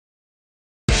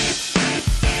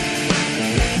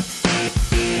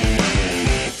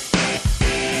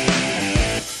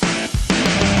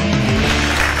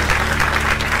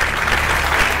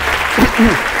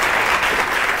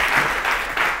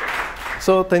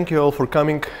So thank you all for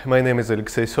coming. My name is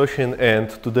Alexey Soshin, and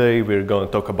today we're going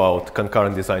to talk about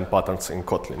concurrent design patterns in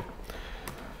Kotlin.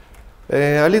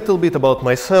 A little bit about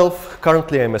myself.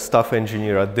 Currently, I'm a staff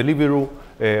engineer at Deliveroo.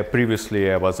 Previously,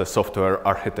 I was a software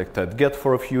architect at Get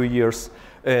for a few years.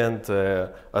 And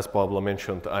as Pablo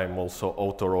mentioned, I'm also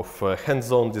author of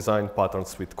Hands-on Design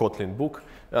Patterns with Kotlin book.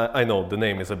 I know the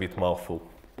name is a bit mouthful.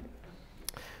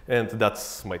 And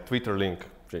that's my Twitter link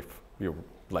if you would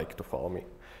like to follow me.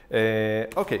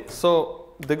 Okay,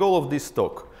 so the goal of this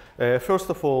talk. First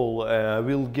of all,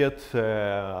 we'll get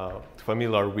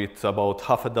familiar with about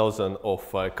half a dozen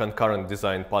of concurrent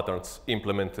design patterns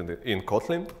implemented in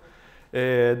Kotlin.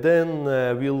 Then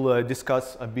we'll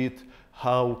discuss a bit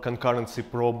how concurrency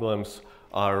problems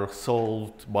are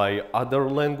solved by other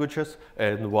languages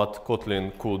and what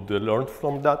Kotlin could learn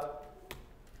from that.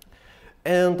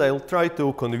 And I'll try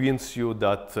to convince you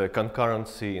that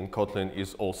concurrency in Kotlin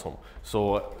is awesome.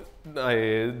 So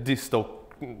this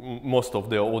talk, most of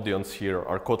the audience here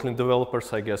are Kotlin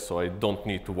developers, I guess, so I don't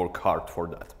need to work hard for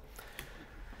that.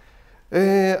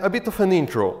 A bit of an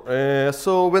intro.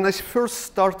 So when I first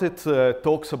started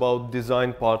talks about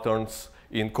design patterns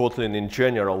in Kotlin in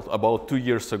general about 2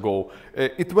 years ago,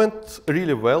 it went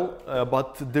really well,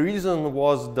 but the reason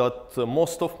was that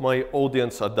most of my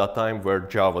audience at that time were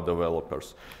Java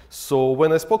developers. So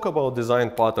when I spoke about design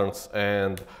patterns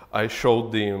and I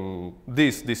showed them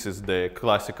this is the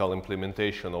classical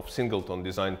implementation of Singleton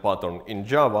design pattern in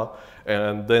Java,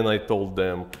 and then I told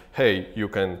them, hey, you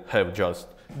can have just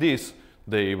this,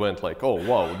 they went like, oh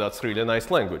wow, that's really a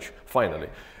nice language, finally.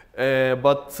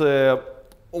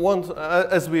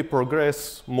 As we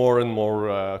progress, more and more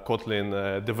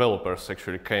Kotlin developers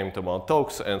actually came to my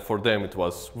talks, and for them it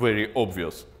was very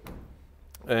obvious.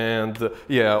 And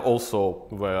yeah, also,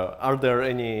 are there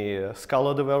any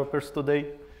Scala developers today?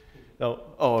 No?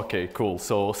 Oh, okay, cool.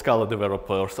 So Scala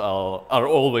developers are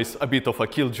always a bit of a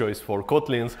killjoys for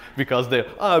Kotlins because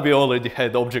we already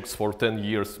had objects for 10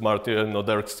 years. Martin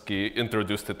Nodersky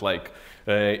introduced it like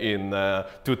in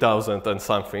 2000 and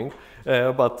something.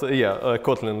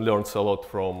 Kotlin learns a lot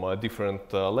from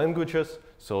different languages.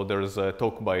 So there's a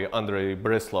talk by Andrei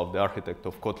Breslov, the architect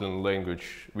of Kotlin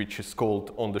language, which is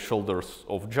called On the Shoulders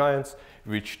of Giants,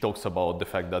 which talks about the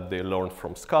fact that they learned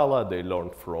from Scala, they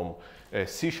learned from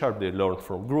C#, they learned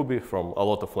from Groovy, from a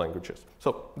lot of languages.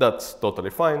 So that's totally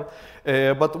fine.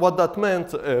 But what that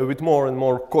meant, with more and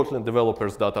more Kotlin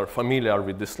developers that are familiar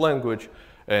with this language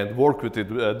and work with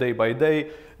it day by day,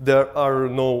 there are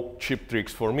no cheap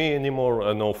tricks for me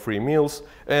anymore, no free meals,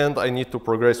 and I need to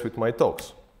progress with my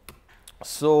talks.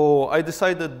 So I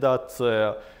decided that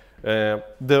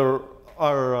there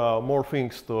are more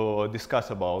things to discuss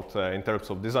about in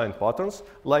terms of design patterns,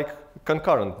 like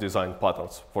concurrent design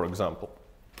patterns, for example.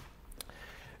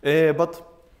 But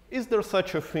is there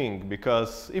such a thing?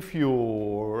 Because if you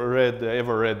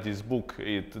ever read this book,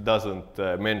 it doesn't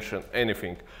mention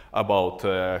anything about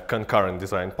concurrent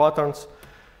design patterns.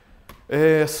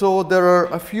 So there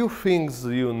are a few things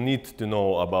you need to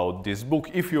know about this book.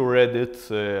 If you read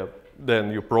it,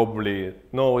 then you probably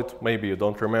know it, maybe you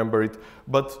don't remember it.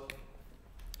 But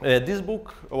this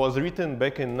book was written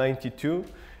back in '92,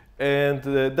 and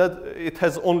it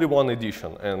has only one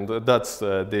edition, and that's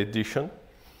the edition.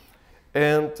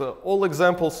 And all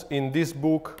examples in this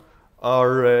book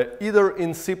are either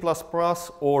in C++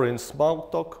 or in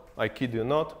Smalltalk, I kid you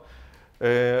not.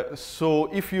 So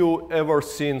if you ever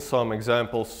seen some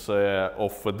examples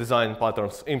of design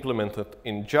patterns implemented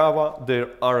in Java, they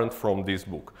aren't from this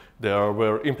book. They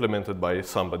were implemented by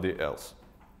somebody else,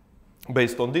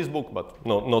 based on this book, but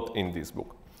not in this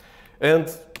book. And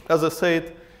as I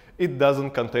said, it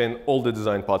doesn't contain all the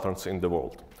design patterns in the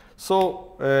world.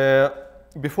 So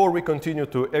before we continue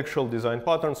to actual design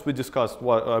patterns, we discussed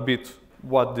a bit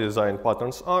what design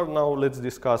patterns are. Now let's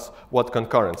discuss what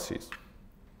concurrency is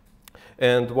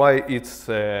and why it's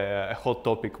a hot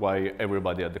topic, why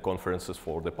everybody at the conferences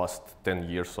for the past 10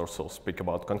 years or so speak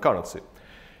about concurrency.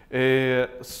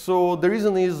 So the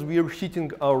reason is we're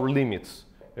hitting our limits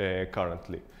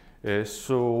currently.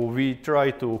 So we try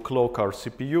to clock our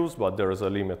CPUs, but there is a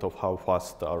limit of how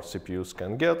fast our CPUs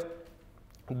can get.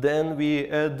 Then we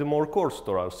add more cores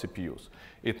to our CPUs.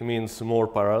 It means more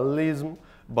parallelism,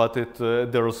 but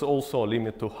there is also a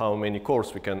limit to how many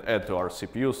cores we can add to our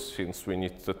CPUs, since we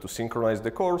need to synchronize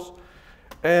the cores.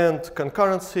 And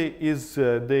concurrency is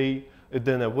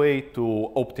then a way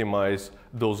to optimize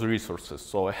those resources.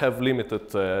 So I have limited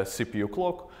CPU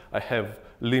clock, I have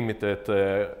limited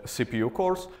CPU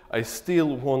cores, I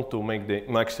still want to make the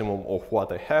maximum of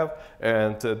what I have,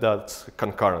 and that's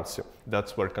concurrency.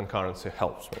 That's where concurrency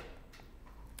helps me.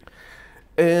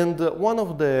 And one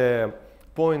of the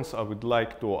points I would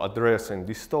like to address in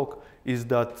this talk is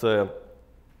that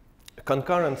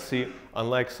concurrency,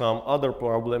 unlike some other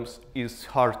problems, is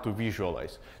hard to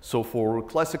visualize. So for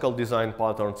classical design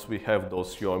patterns, we have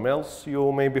those UMLs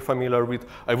you may be familiar with.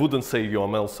 I wouldn't say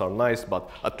UMLs are nice, but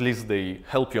at least they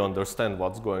help you understand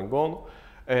what's going on.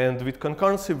 And with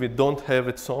concurrency, we don't have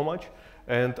it so much.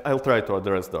 And I'll try to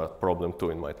address that problem too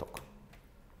in my talk.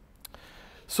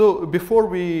 So before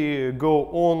we go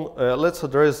on, let's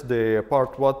address the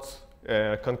part what's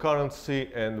concurrency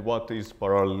and what is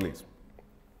parallelism.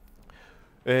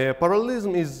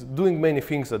 Parallelism is doing many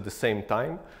things at the same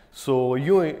time. So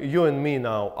you and me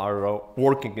now are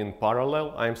working in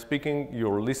parallel. I'm speaking,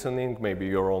 you're listening, maybe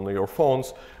you're on your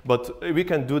phones, but we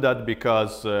can do that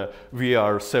because we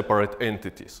are separate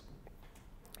entities.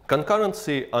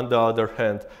 Concurrency, on the other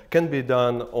hand, can be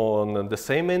done on the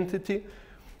same entity,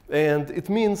 and it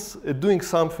means doing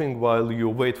something while you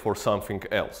wait for something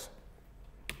else.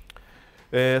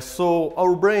 So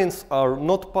our brains are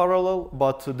not parallel,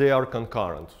 but they are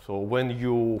concurrent. So when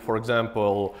you, for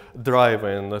example, drive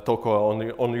and talk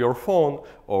on your phone,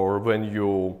 or when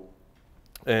you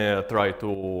try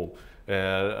to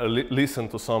listen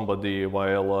to somebody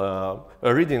while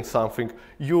reading something,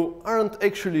 you aren't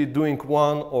actually doing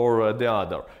one or the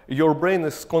other. Your brain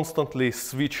is constantly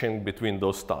switching between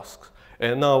those tasks.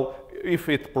 And now, if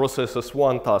it processes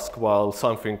one task while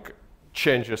something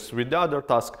changes with the other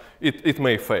task, it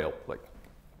may fail. Like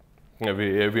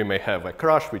we may have a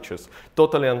crash, which is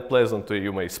totally unpleasant.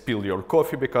 You may spill your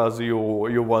coffee because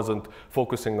you wasn't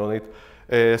focusing on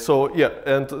it. So yeah,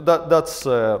 and that's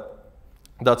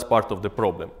part of the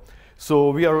problem. So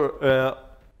we are,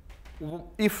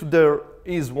 if there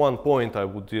is one point I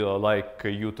would like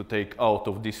you to take out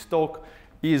of this talk,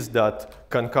 is that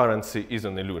concurrency is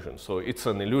an illusion. So it's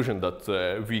an illusion that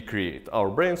we create, our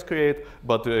brains create,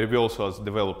 but we also as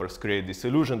developers create this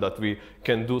illusion that we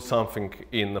can do something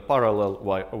in parallel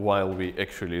while we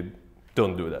actually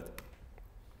don't do that.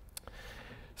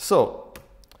 So,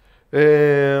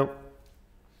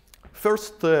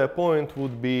 first point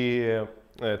would be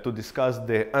to discuss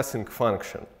the async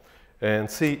function and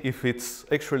see if it's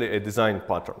actually a design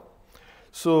pattern.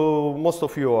 So most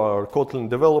of you are Kotlin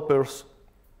developers.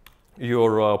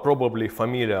 You're probably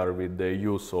familiar with the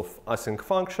use of async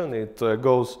function. It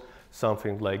goes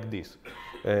something like this.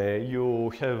 You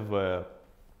have,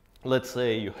 let's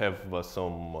say you have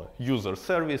some user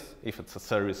service. If it's a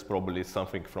service, probably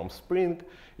something from Spring.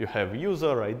 You have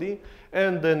user ID,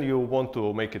 and then you want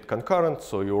to make it concurrent,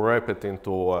 so you wrap it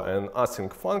into an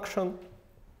async function.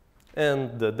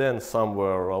 And then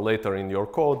somewhere later in your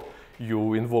code,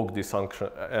 you invoke this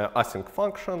async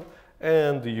function,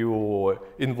 and you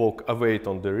invoke await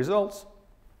on the results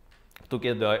to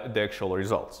get the actual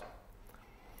results.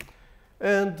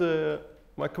 And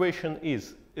my question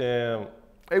is,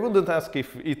 I wouldn't ask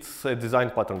if it's a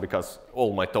design pattern because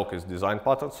all my talk is design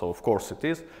pattern, so of course it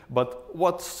is, but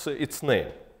what's its name?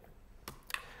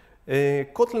 A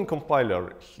Kotlin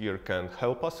compiler here can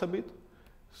help us a bit.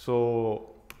 So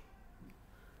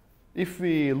if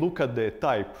we look at the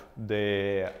type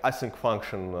the async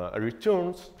function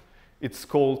returns, it's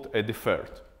called a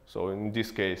deferred. So in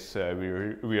this case,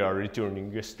 we are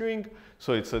returning a string,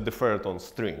 so it's a deferred on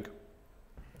string.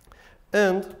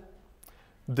 And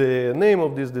the name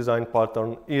of this design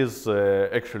pattern is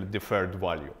actually deferred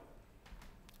value.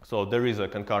 So there is a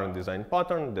concurrent design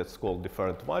pattern that's called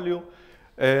deferred value.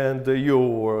 And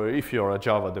if you're a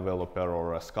Java developer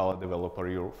or a Scala developer,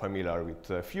 you're familiar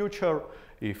with future.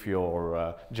 If you're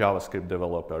a JavaScript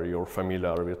developer, you're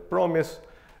familiar with promise.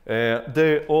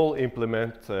 They all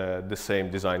implement the same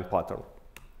design pattern.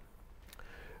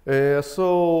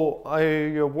 So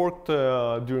I worked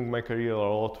during my career a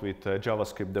lot with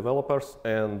JavaScript developers,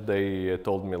 and they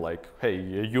told me like, hey,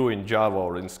 you in Java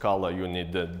or in Scala, you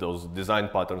need those design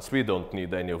patterns. We don't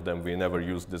need any of them. We never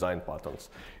use design patterns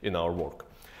in our work.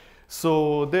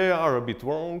 So they are a bit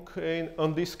wrong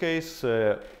on this case.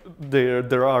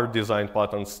 There are design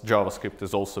patterns. JavaScript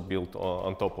is also built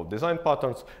on top of design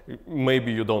patterns.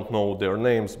 Maybe you don't know their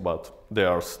names, but they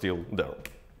are still there.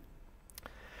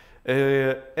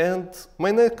 And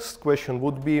my next question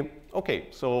would be, okay,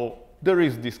 so there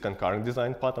is this concurrent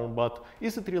design pattern, but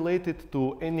is it related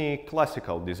to any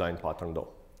classical design pattern though?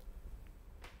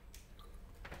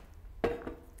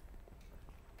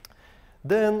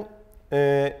 Then,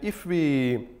 if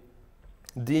we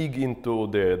dig into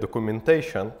the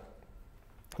documentation,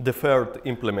 deferred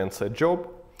implements a job,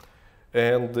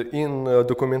 and in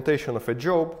documentation of a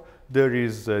job, there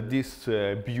is this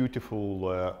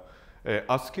beautiful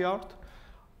ASCII art.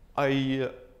 I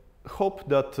hope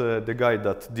that the guy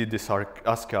that did this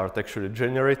ASCII art actually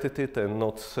generated it and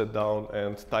not sat down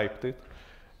and typed it,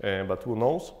 but who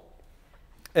knows.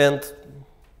 And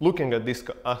looking at this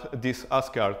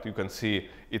ASCII art, you can see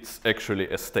it's actually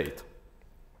a state.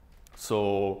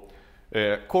 So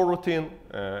coroutine,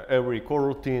 every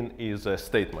coroutine is a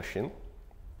state machine.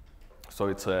 So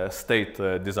it's a state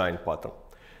design pattern.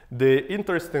 The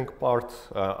interesting part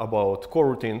about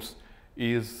coroutines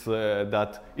is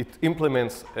that it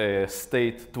implements a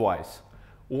state twice.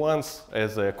 Once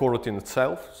as a coroutine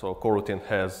itself, so coroutine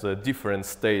has different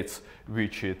states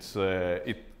which it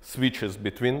switches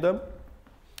between them.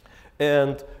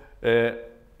 And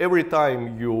every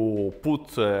time you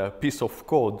put a piece of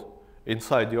code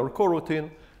inside your coroutine,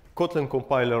 Kotlin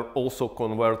compiler also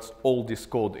converts all this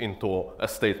code into a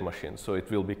state machine, so it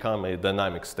will become a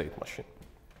dynamic state machine.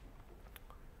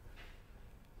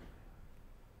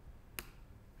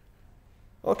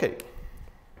 Okay.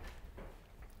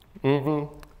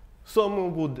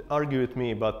 Some would argue with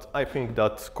me, but I think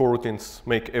that coroutines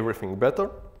make everything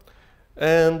better.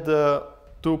 And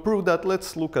to prove that,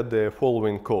 let's look at the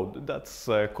following code. That's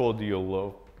code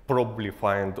you'll probably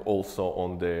find also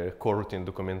on the coroutine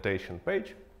documentation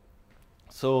page.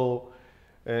 So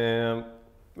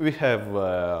we have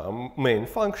a main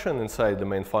function. Inside the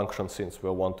main function, since we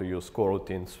want to use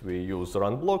coroutines, we use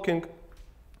run blocking.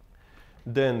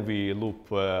 Then we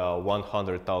loop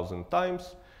 100,000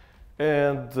 times,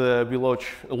 and we launch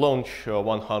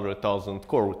 100,000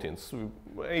 coroutines.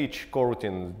 Each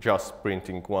coroutine just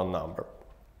printing one number.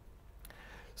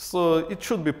 So it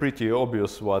should be pretty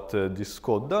obvious what this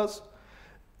code does.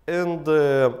 And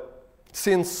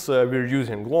since we're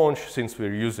using launch, since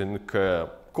we're using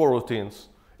coroutines,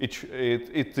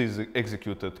 it is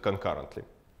executed concurrently.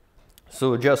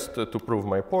 So just to prove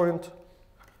my point,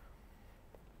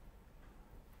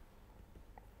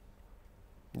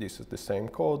 this is the same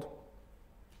code.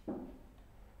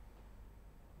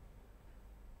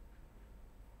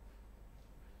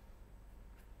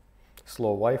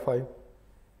 Slow Wi-Fi.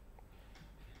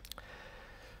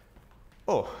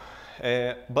 Oh,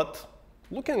 but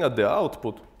looking at the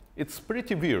output, it's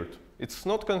pretty weird. It's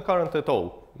not concurrent at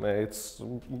all. It's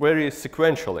very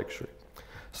sequential, actually.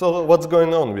 So what's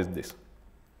going on with this?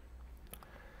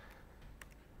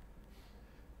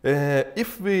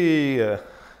 If we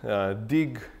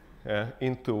dig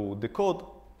into the code,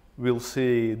 we'll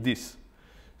see this.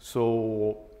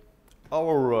 So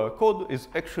our code is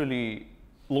actually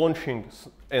launching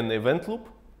an event loop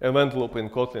in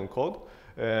Kotlin code.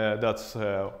 That's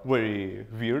very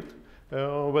weird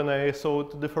when I saw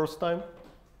it the first time.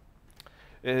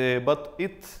 But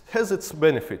it has its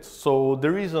benefits. So the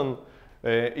reason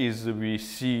is we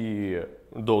see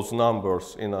those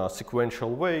numbers in a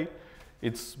sequential way.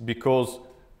 It's because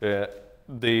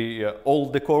all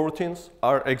the coroutines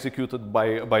are executed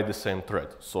by the same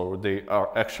thread, so they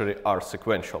actually are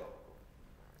sequential.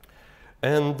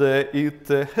 And it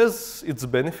has its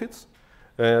benefits.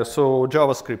 So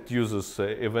JavaScript uses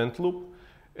event loop,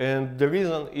 and the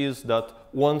reason is that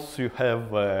once you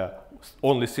have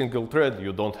only single thread,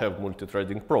 you don't have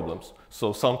multi-threading problems.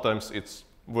 So sometimes it's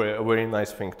a very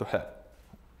nice thing to have.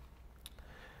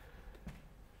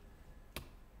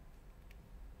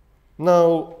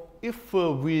 Now, if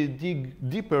we dig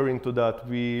deeper into that,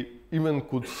 we even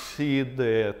could see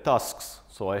the tasks.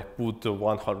 So I put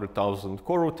 100,000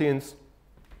 coroutines,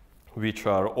 which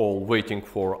are all waiting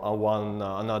for one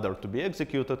another to be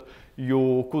executed.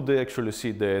 You could actually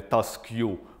see the task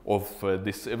queue of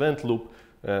this event loop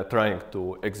trying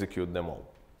to execute them all.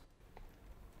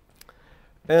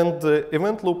 And the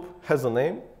event loop has a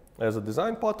name, as a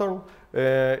design pattern.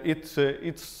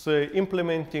 It's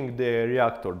implementing the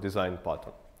reactor design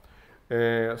pattern.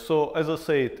 So as I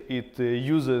said, it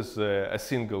uses a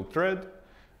single thread,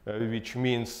 which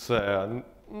means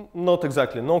not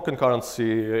exactly no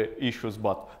concurrency issues,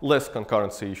 but less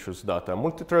concurrency issues than a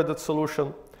multi-threaded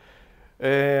solution.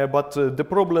 But the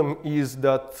problem is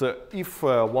that if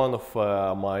one of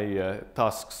my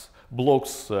tasks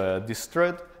blocks this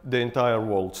thread, the entire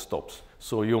world stops.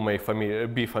 So you may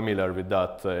be familiar with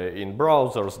that in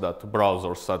browsers, that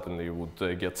browsers suddenly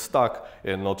would get stuck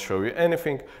and not show you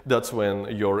anything. That's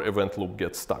when your event loop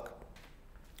gets stuck.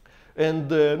 And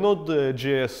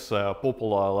Node.js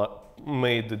popular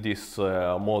made this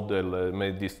model,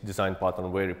 made this design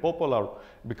pattern very popular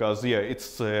because, yeah,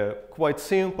 it's quite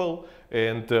simple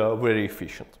and very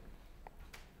efficient.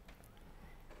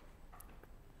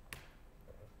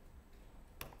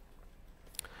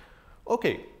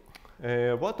 Okay,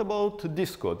 what about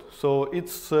this code? So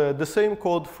it's the same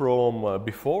code from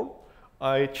before.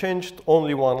 I changed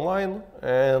only one line,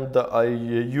 and I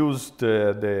used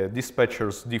the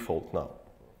dispatcher's default now.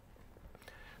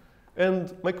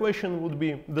 And my question would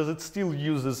be, does it still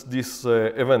uses this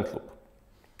event loop?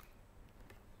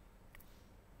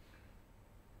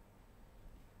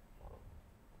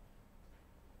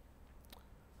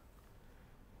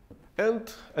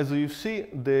 And as you see,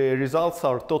 the results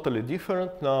are totally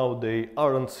different. Now they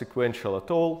aren't sequential at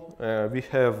all. We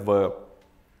have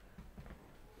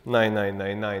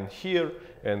 9999 here,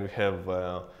 and we have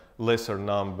a lesser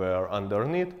number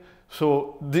underneath.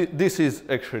 So this is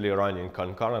actually running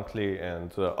concurrently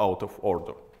and out of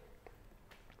order.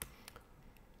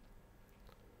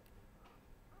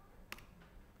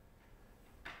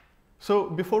 So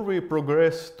before we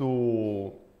progress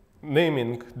to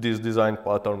naming this design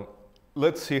pattern,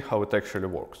 let's see how it actually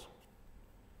works.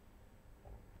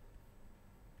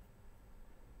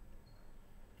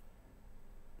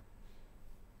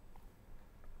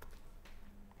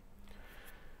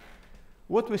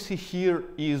 What we see here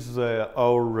is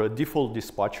our default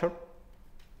dispatcher.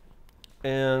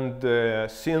 And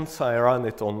since I run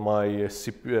it on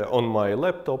my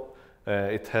laptop,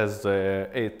 it has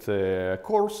 8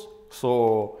 cores.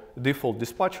 So default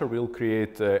dispatcher will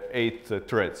create 8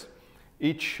 threads.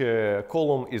 Each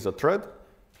column is a thread,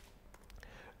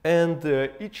 and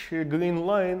each green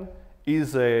line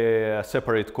is a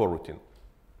separate coroutine.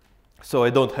 So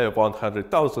I don't have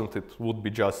 100,000, it would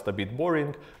be just a bit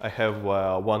boring. I have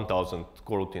 1,000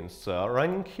 coroutines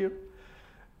running here.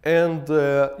 And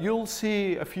you'll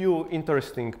see a few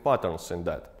interesting patterns in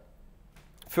that.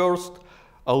 First,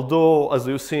 although, as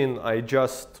you've seen, I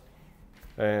just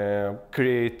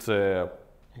create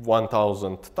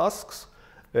 1,000 tasks,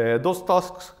 those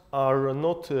tasks are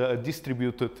not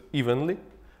distributed evenly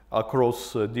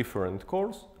across different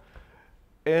cores.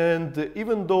 And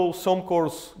even though some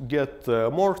cores get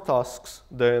more tasks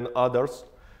than others,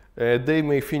 they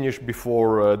may finish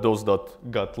before those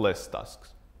that got less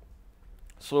tasks.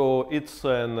 So it's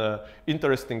an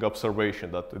interesting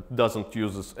observation that it doesn't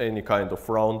use any kind of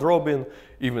round robin,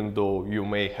 even though you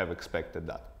may have expected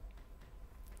that.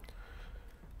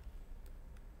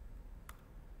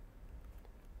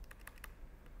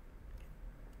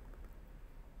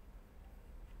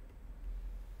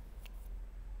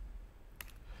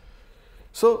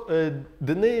 So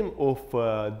the name of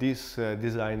this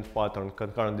design pattern,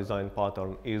 concurrent design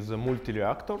pattern, is a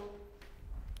multi-reactor.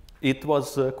 It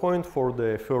was coined for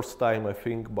the first time, I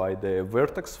think, by the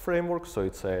Vertex framework. So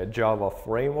it's a Java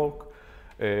framework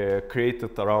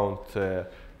created around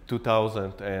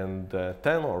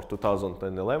 2010 or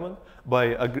 2011 by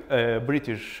a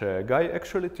British guy,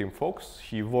 actually, Tim Fox.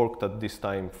 He worked at this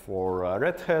time for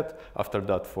Red Hat, after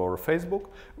that for Facebook.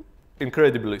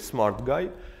 Incredibly smart guy.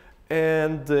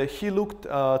 And he looked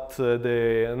at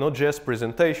the Node.js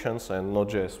presentations, and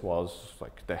Node.js was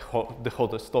like the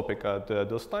hottest topic at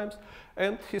those times.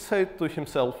 And he said to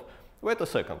himself, wait a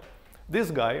second, this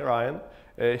guy, Ryan,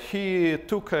 he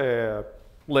took a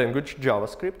language,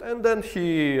 JavaScript, and then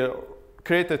he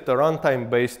created a runtime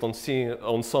based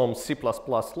on some C++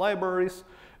 libraries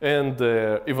and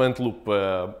event loop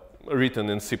written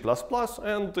in C++,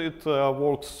 and it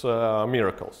works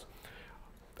miracles.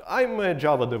 I'm a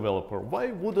Java developer.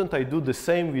 Why wouldn't I do the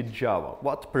same with Java?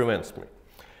 What prevents me?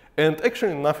 And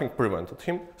actually nothing prevented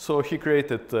him. So he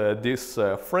created this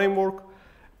framework,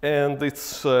 and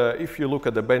it's if you look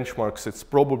at the benchmarks, it's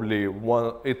probably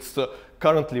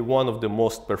currently one of the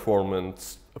most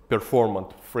performant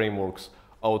frameworks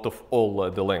out of all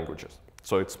the languages.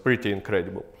 So it's pretty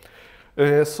incredible.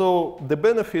 So the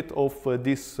benefit of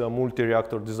this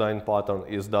multi-reactor design pattern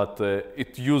is that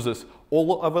it uses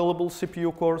all available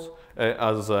CPU cores.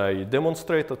 As I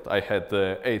demonstrated, I had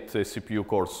 8 CPU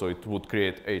cores, so it would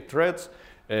create 8 threads,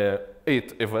 8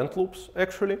 event loops,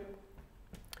 actually.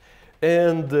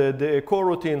 And the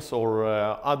coroutines or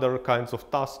other kinds of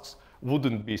tasks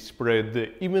wouldn't be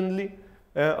spread evenly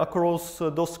across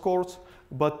those cores,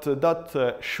 but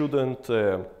that shouldn't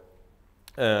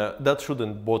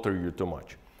bother you too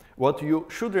much. What you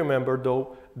should remember,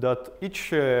 though, that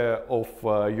each of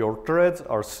your threads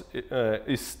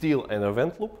is still an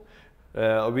event loop,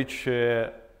 which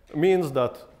means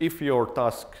that if your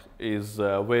task is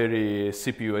very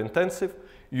CPU intensive,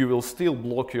 you will still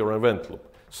block your event loop.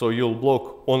 So you'll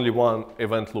block only one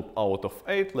event loop out of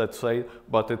 8, let's say,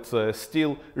 but it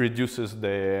still reduces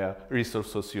the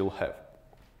resources you'll have.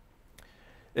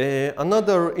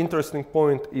 Another interesting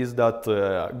point is that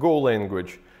Go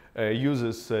language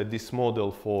uses this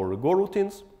model for Go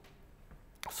routines.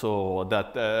 So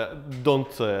that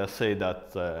don't say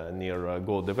that near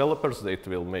Go developers. It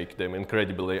will make them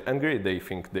incredibly angry. They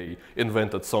think they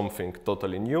invented something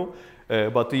totally new.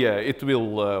 But yeah, it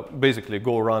will basically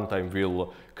Go runtime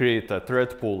will create a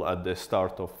thread pool at the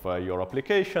start of your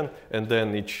application, and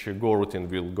then each Go routine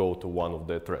will go to one of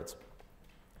the threads.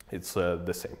 It's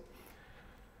the same.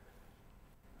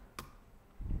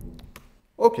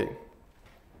 Okay.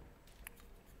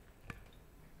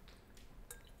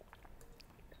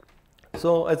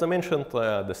 So as I mentioned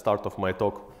at the start of my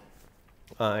talk,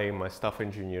 I'm a staff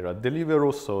engineer at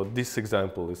Deliveroo, so this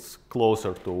example is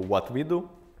closer to what we do.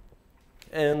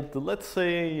 And let's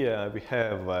say we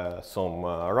have some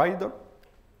rider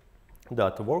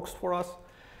that works for us,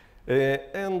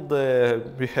 and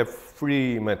we have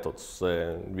three methods.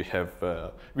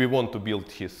 We want to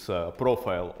build his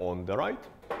profile on the right,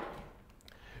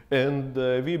 and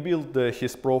we build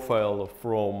his profile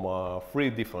from three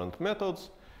different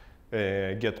methods.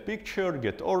 Get picture,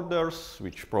 get orders,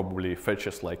 which probably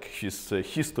fetches like his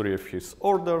history of his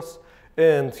orders,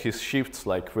 and his shifts,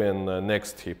 like when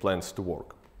next he plans to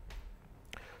work.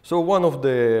 So one of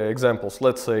the examples,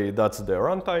 let's say that's the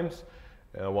runtimes.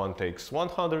 One takes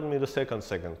 100 milliseconds,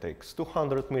 second takes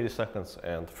 200 milliseconds,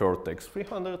 and third takes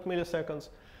 300 milliseconds.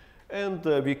 And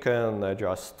we can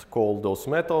just call those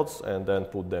methods and then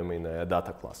put them in a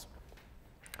data class.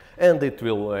 And it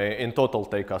will, in total,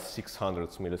 take us 600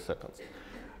 milliseconds.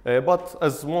 But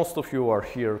as most of you are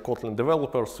here Kotlin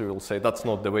developers, you will say that's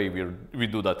not the way we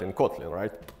do that in Kotlin,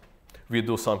 right? We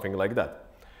do something like that.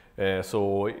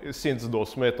 So since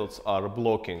those methods are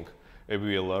blocking, we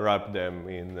will wrap them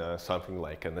in something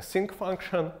like an async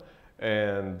function,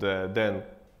 and then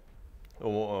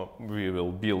we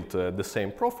will build the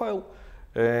same profile,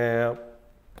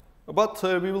 but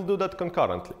we will do that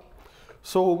concurrently.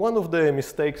 So one of the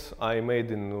mistakes I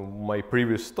made in my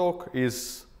previous talk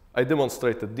is I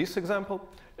demonstrated this example,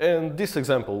 and this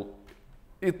example,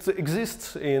 it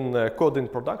exists in code in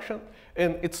production,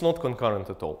 and it's not concurrent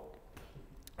at all.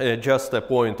 Just a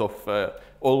point of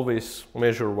always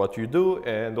measure what you do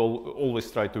and always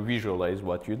try to visualize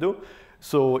what you do.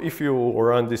 So if you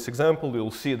run this example, you'll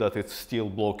see that it's still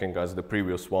blocking as the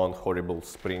previous one, horrible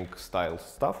Spring style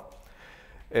stuff.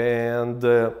 And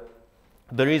the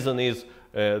reason is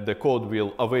the code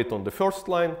will await on the first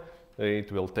line.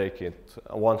 It will take it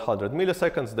 100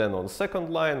 milliseconds, then on the second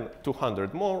line,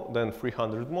 200 more, then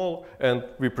 300 more, and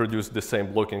we produce the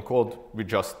same blocking code. We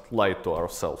just lied to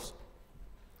ourselves.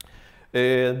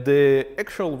 The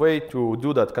actual way to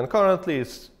do that concurrently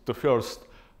is to first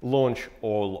launch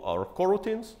all our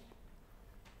coroutines,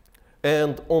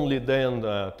 and only then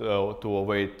to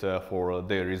await for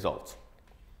their results.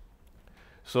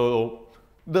 So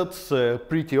that's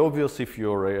pretty obvious. If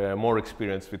you're more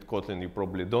experienced with Kotlin, you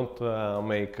probably don't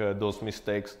make those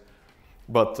mistakes.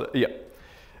 But yeah.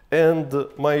 And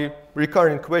my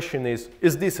recurring question is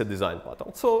this a design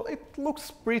pattern? So it looks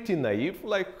pretty naive,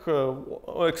 like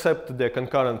except the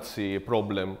concurrency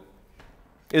problem.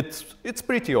 It's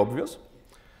pretty obvious.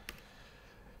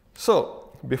 So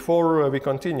before we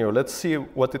continue, let's see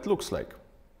what it looks like.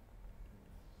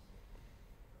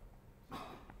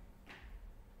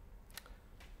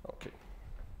 Okay.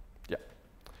 Yeah.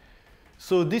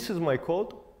 So this is my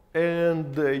code.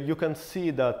 And you can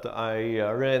see that I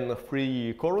ran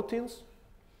 3 coroutines.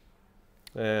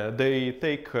 They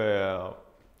take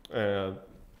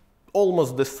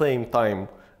almost the same time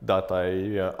that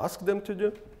I asked them to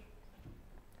do.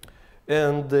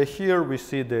 And here we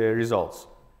see the results.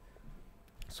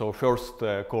 So first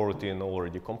coroutine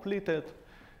already completed,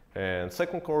 and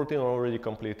second coroutine already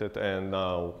completed, and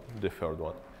now the third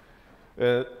one.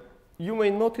 You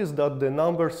may notice that the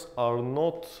numbers are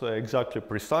not exactly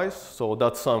precise, so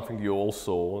that's something you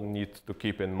also need to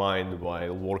keep in mind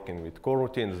while working with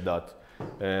coroutines, that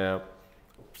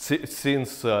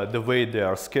since the way they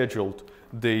are scheduled,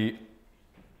 they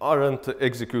aren't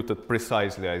executed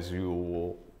precisely as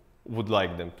you would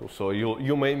like them to. So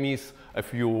you may miss a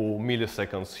few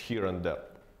milliseconds here and there.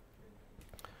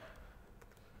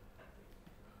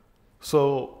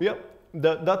 So yeah,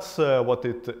 that's what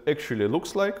it actually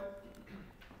looks like.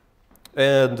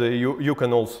 And you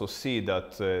can also see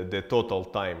that the total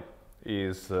time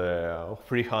is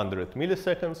 300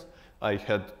 milliseconds. I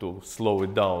had to slow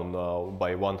it down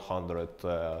by 100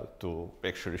 to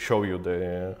actually show you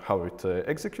how it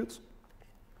executes.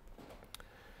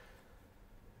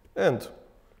 And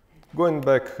going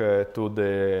back to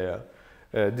the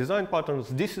design patterns,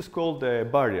 this is called a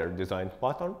barrier design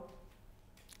pattern.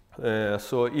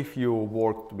 So if you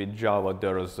worked with Java,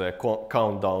 there is a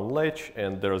countdown latch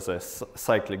and there is a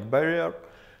cyclic barrier.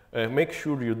 make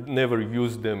sure you never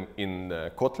use them in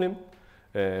Kotlin,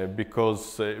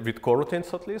 because with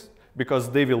coroutines at least, because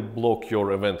they will block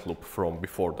your event loop from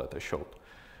before that I showed.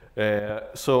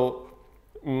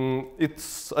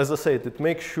 It's, as I said, it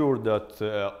makes sure that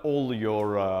all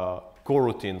your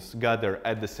coroutines gather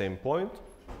at the same point.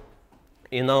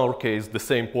 In our case, the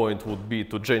same point would be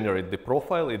to generate the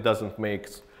profile. It doesn't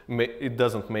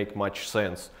make much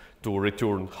sense to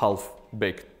return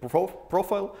half-baked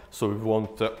profile, so we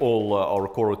want all our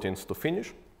coroutines to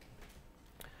finish.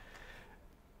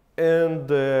 And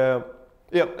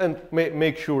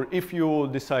make sure if you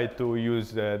decide to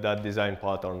use that design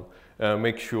pattern,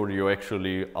 make sure you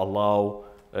actually allow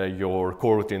your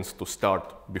coroutines to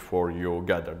start before you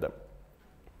gather them.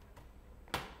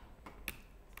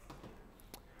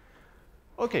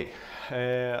 Okay,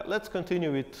 let's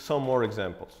continue with some more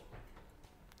examples.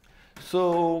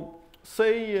 So,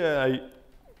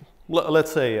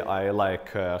 let's say I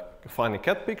like funny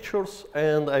cat pictures,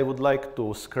 and I would like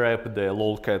to scrap the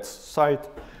lolcats site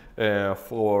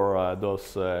for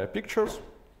those pictures,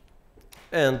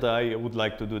 and I would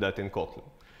like to do that in Kotlin.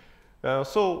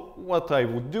 So what I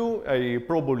would do, I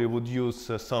probably would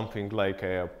use something like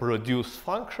a produce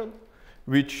function,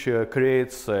 which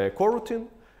creates a coroutine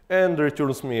and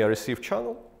returns me a receive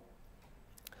channel.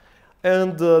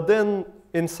 And then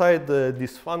inside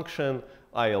this function,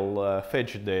 I'll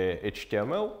fetch the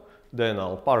HTML, then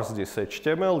I'll parse this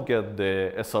HTML, get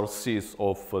the SRCs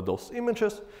of those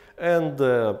images, and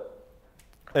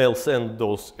I'll send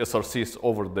those SRCs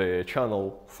over the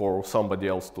channel for somebody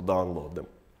else to download them.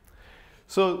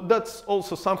 So that's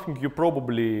also something you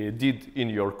probably did in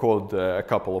your code a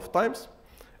couple of times.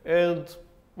 And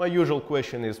my usual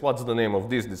question is, what's the name of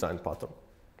this design pattern?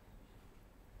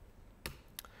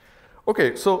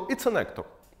 Okay, so it's an actor.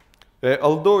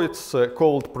 Although it's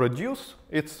called produce,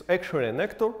 it's actually an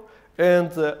actor.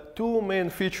 And two main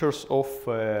features of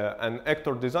an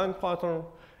actor design pattern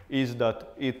is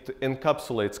that it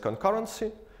encapsulates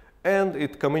concurrency and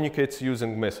it communicates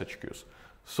using message queues.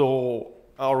 So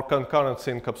our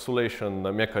concurrency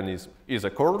encapsulation mechanism is a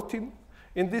coroutine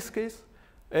in this case,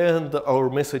 and our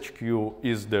message queue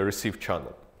is the receive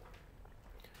channel.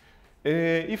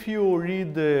 If you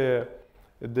read the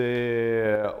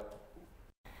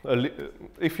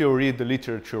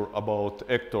literature about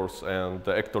actors and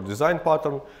the actor design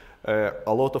pattern,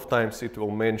 a lot of times it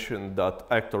will mention that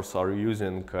actors are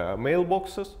using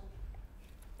mailboxes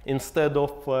instead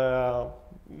of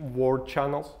word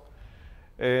channels.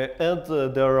 And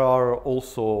there are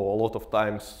also a lot of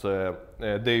times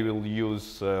they will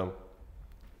use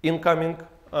incoming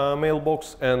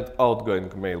mailbox and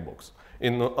outgoing mailbox.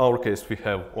 In our case, we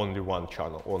have only one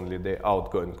channel, only the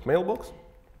outgoing mailbox.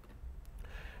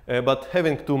 But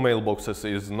having two mailboxes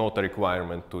is not a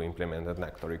requirement to implement an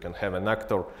actor. You can have an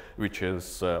actor which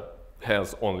has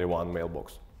only one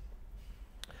mailbox.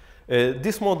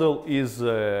 This model is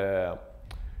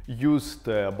used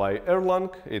by Erlang.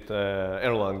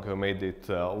 Erlang made it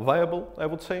viable, I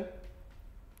would say.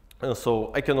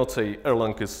 So I cannot say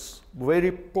Erlang is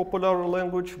very popular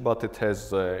language, but it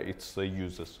has its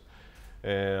uses.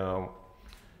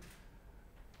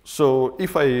 So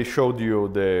if I showed you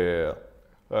the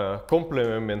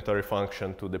complementary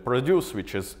function to the produce,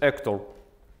 which is actor,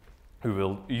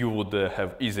 you would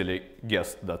have easily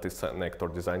guessed that it's an actor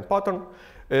design pattern.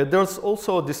 There's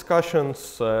also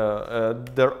discussions,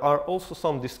 there are also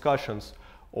some discussions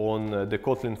on the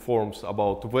Kotlin forums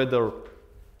about whether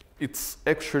it's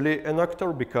actually an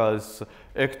actor, because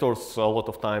actors a lot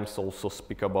of times also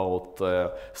speak about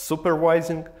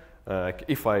supervising.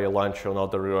 If I launch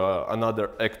another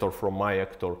actor from my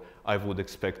actor, I would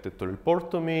expect it to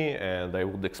report to me, and I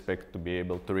would expect to be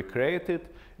able to recreate it.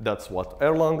 That's what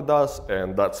Erlang does,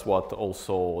 and that's what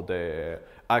also the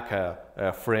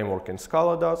Akka framework in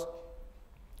Scala does.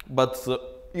 But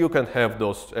you can have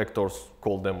those actors,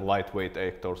 call them lightweight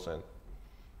actors, and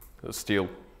still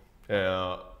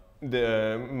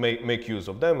make use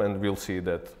of them, and we'll see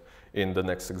that in the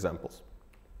next examples.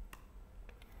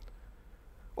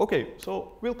 Okay,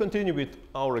 so we'll continue with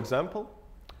our example.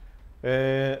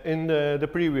 In the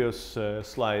previous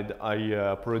slide,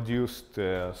 I produced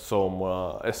some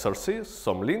SRCs,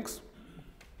 some links,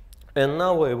 and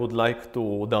now I would like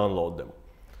to download them.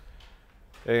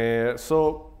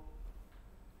 So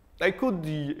I could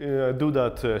do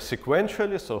that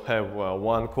sequentially, so have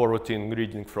one coroutine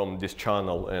reading from this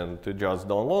channel and just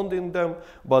downloading them.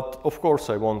 But of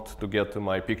course, I want to get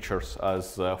my pictures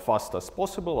as fast as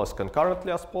possible, as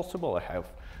concurrently as possible. I have,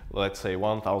 let's say,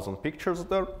 1,000 pictures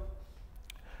there.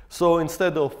 So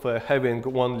instead of having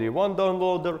only one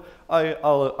downloader,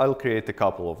 I'll create a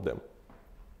couple of them.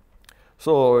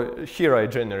 So here I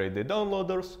generate the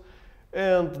downloaders,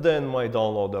 and then my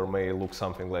downloader may look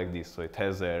something like this. So it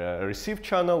has a receive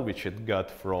channel, which it got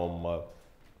from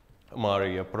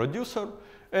my producer,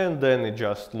 and then it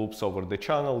just loops over the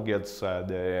channel, gets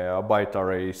the byte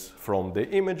arrays from the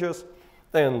images,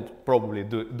 and probably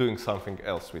doing something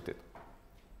else with it.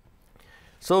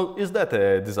 So is that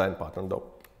a design pattern though?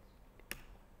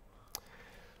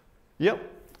 Yeah,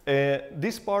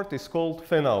 this part is called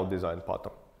fan-out design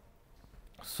pattern.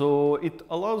 So it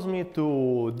allows me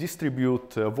to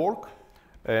distribute work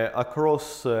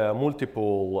across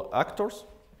multiple actors.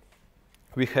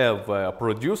 We have a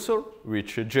producer,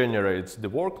 which generates the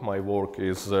work. My work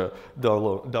is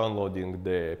downloading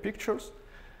the pictures.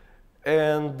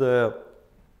 And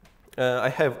I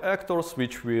have actors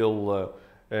which will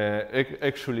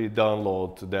actually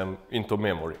download them into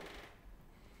memory.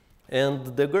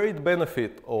 And the great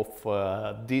benefit of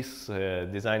this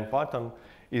design pattern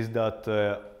is that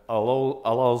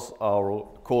allows our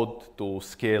code to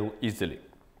scale easily.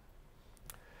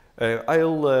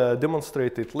 I'll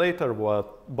demonstrate it later,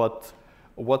 but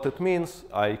what it means,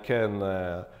 I can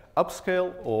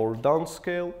upscale or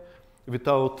downscale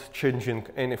without changing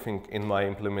anything in my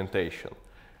implementation.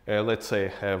 Let's say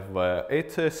I have 8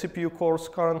 CPU cores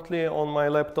currently on my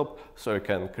laptop, so I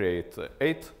can create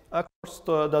 8 actors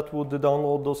that would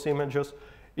download those images.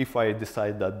 If I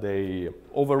decide that they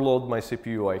overload my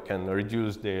CPU, I can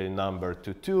reduce the number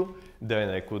to 2. Then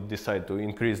I could decide to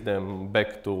increase them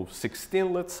back to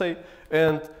 16, let's say.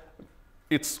 And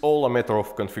it's all a matter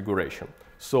of configuration.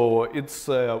 So it's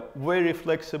very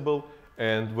flexible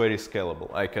and very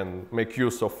scalable. I can make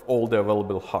use of all the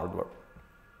available hardware.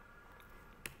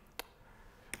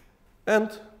 And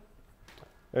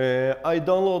I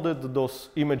downloaded those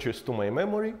images to my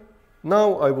memory.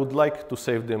 Now I would like to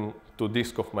save them to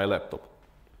disk of my laptop.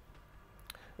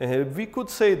 We could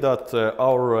say that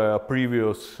our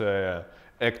previous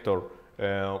actor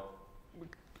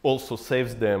also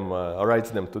saves them,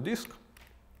 writes them to disk.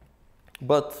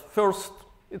 But first,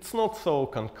 it's not so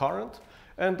concurrent,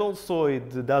 and also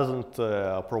it doesn't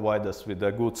provide us with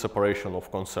a good separation of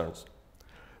concerns.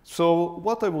 So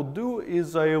what I would do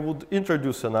is I would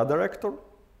introduce another actor.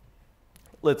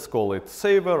 Let's call it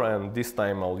saver, and this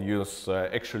time I'll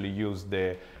actually use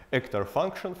the actor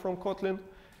function from Kotlin,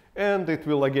 and it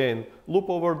will again loop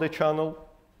over the channel,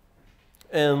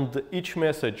 and each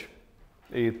message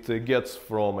it gets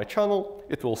from a channel,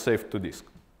 it will save to disk.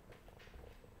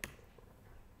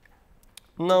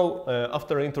 Now,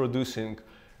 after introducing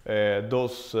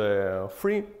those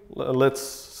three,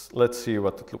 let's see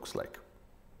what it looks like.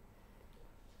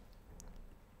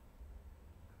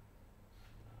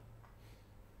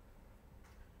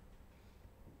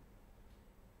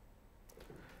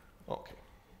 Okay.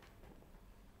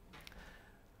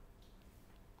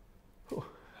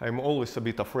 I'm always a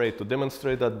bit afraid to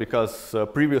demonstrate that because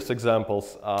previous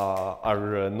examples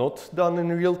are not done in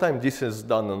real time. This is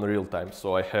done in real time.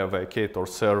 So I have a Ktor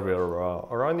server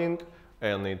running,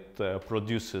 and it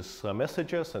produces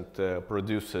messages and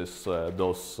produces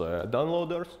those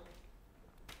downloaders.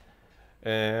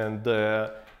 And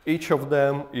each of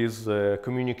them is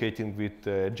communicating with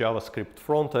JavaScript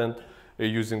frontend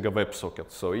using a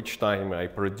WebSocket. So each time I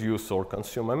produce or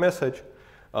consume a message,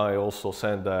 I also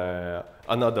send I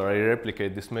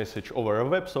replicate this message over a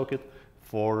WebSocket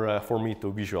for me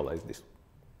to visualize this.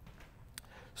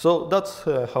 So that's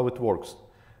how it works.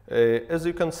 As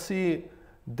you can see,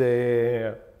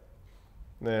 the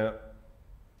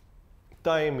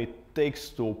time it takes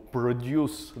to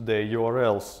produce the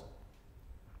URLs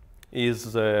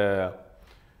is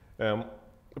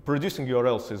producing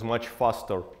URLs is much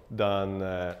faster than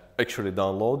actually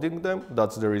downloading them.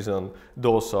 That's the reason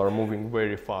those are moving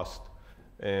very fast,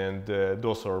 and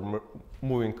those are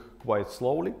moving quite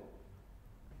slowly.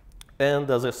 And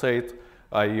as I said,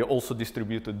 I also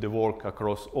distributed the work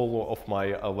across all of my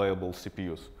available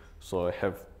CPUs. So I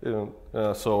have,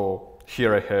 so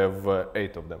here I have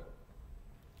 8 of them.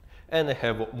 And I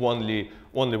have only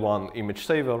one image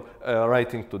saver.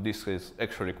 Writing to disk is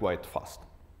actually quite fast.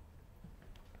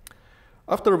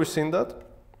 After we've seen that,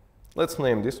 let's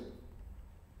name this.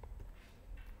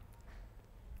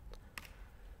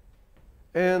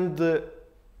 And the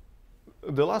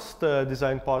last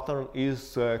design pattern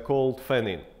is called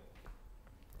fan-in.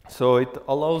 So it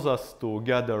allows us to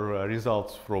gather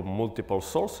results from multiple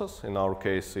sources. In our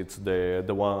case, it's the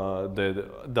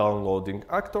downloading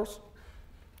actors.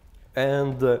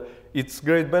 And its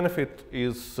great benefit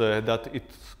is that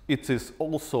it is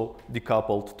also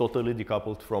decoupled, totally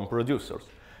decoupled from producers.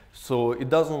 So it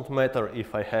doesn't matter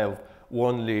if I have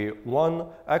only one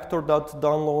actor that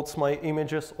downloads my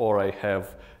images, or I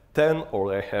have 10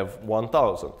 or I have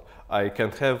 1,000. I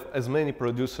can have as many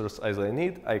producers as I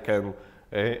need. I can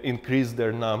increase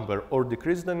their number or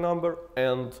decrease their number,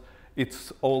 and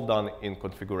it's all done in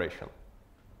configuration.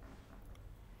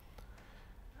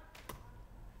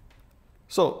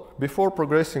 So before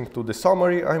progressing to the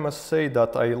summary, I must say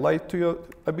that I lied to you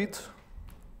a bit.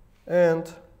 And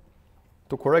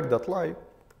to correct that lie,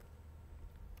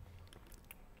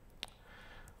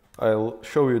 I'll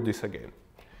show you this again.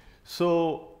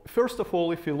 So first of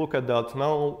all, if you look at that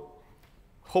now,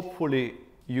 hopefully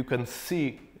you can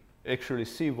actually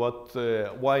see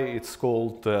why it's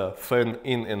called fan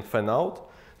in and fan out.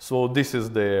 So this is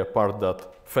the part that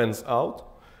fans out,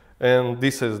 and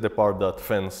this is the part that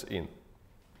fans in.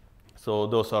 So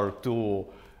those are two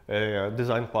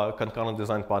concurrent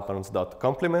design patterns that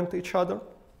complement each other.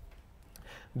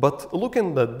 But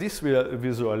looking at this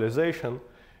visualization,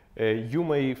 you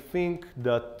may think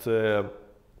that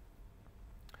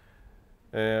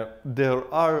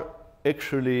there are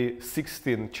actually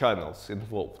 16 channels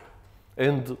involved.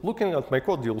 And looking at my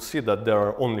code, you'll see that there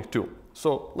are only 2.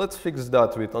 So let's fix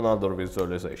that with another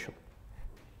visualization.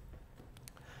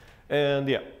 And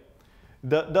yeah,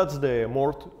 that's the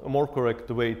more correct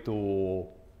way to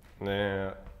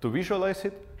visualize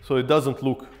it. So it doesn't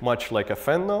look much like a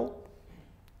fan now,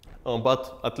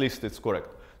 but at least it's correct.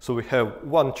 So we have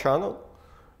one channel,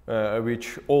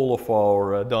 which all of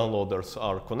our downloaders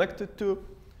are connected to.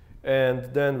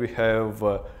 And then we have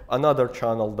another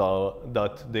channel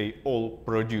that they all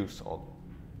produce on.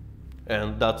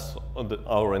 And that's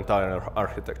our entire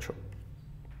architecture.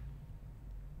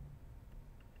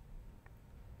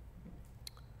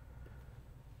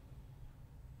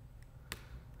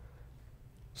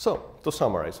 So, to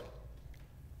summarize.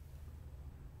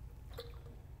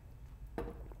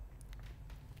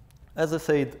 As I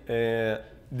said,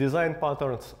 design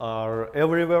patterns are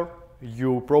everywhere.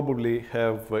 You probably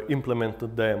have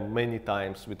implemented them many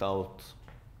times without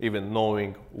even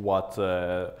knowing what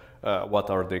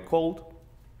are they called.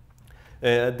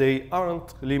 They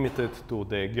aren't limited to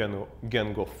the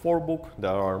Django 4 book. There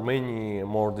are many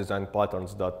more design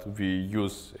patterns that we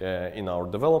use in our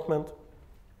development.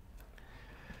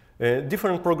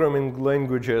 Different programming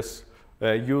languages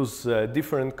use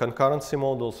different concurrency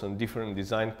models and different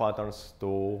design patterns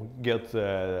to get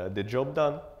the job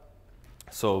done.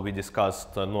 So we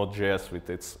discussed Node.js with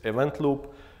its event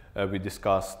loop. We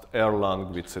discussed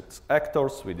Erlang with its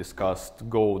actors. We discussed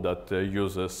Go that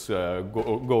uses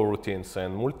Go routines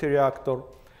and multi-reactor.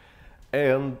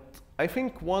 And I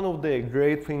think one of the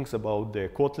great things about the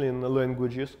Kotlin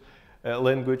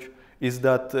language is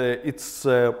that it's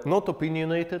not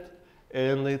opinionated,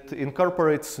 and it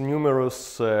incorporates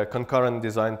numerous concurrent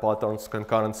design patterns,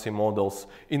 concurrency models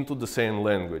into the same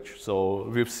language. So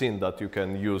we've seen that you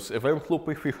can use event loop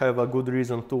if you have a good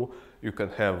reason to. You can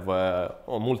have a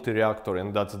multi-reactor,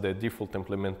 and that's the default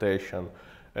implementation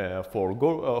for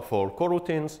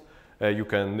coroutines. You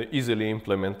can easily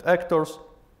implement actors,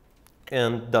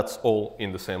 and that's all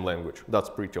in the same language. That's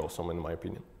pretty awesome in my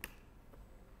opinion.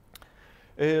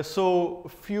 So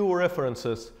few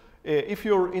references. If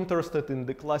you're interested in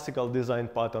the classical design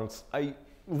patterns, I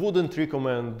wouldn't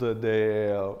recommend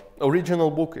the original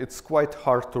book. It's quite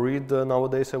hard to read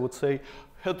nowadays, I would say.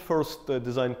 Head First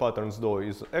Design Patterns, though,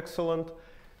 is excellent.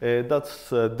 That's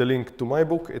the link to my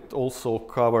book. It also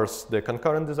covers the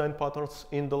concurrent design patterns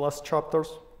in the last chapters.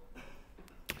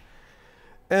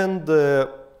 And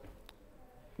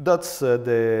that's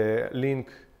the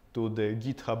link to the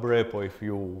GitHub repo if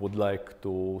you would like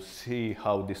to see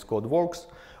how this code works.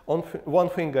 One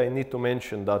thing I need to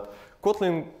mention that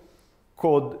Kotlin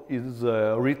code is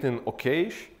written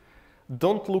okayish.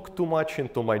 Don't look too much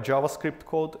into my JavaScript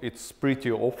code. It's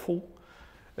pretty awful.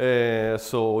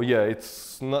 So yeah,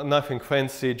 it's nothing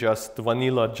fancy, just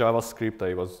vanilla JavaScript.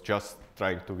 I was just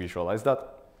trying to visualize that.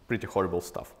 Pretty horrible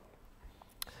stuff.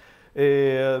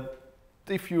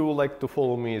 If you like to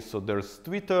follow me, so there's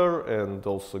Twitter and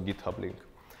also GitHub link.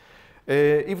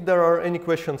 If there are any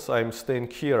questions, I'm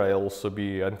staying here. I'll also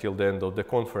be until the end of the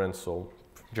conference, so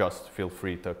just feel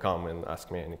free to come and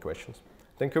ask me any questions.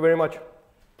 Thank you very much.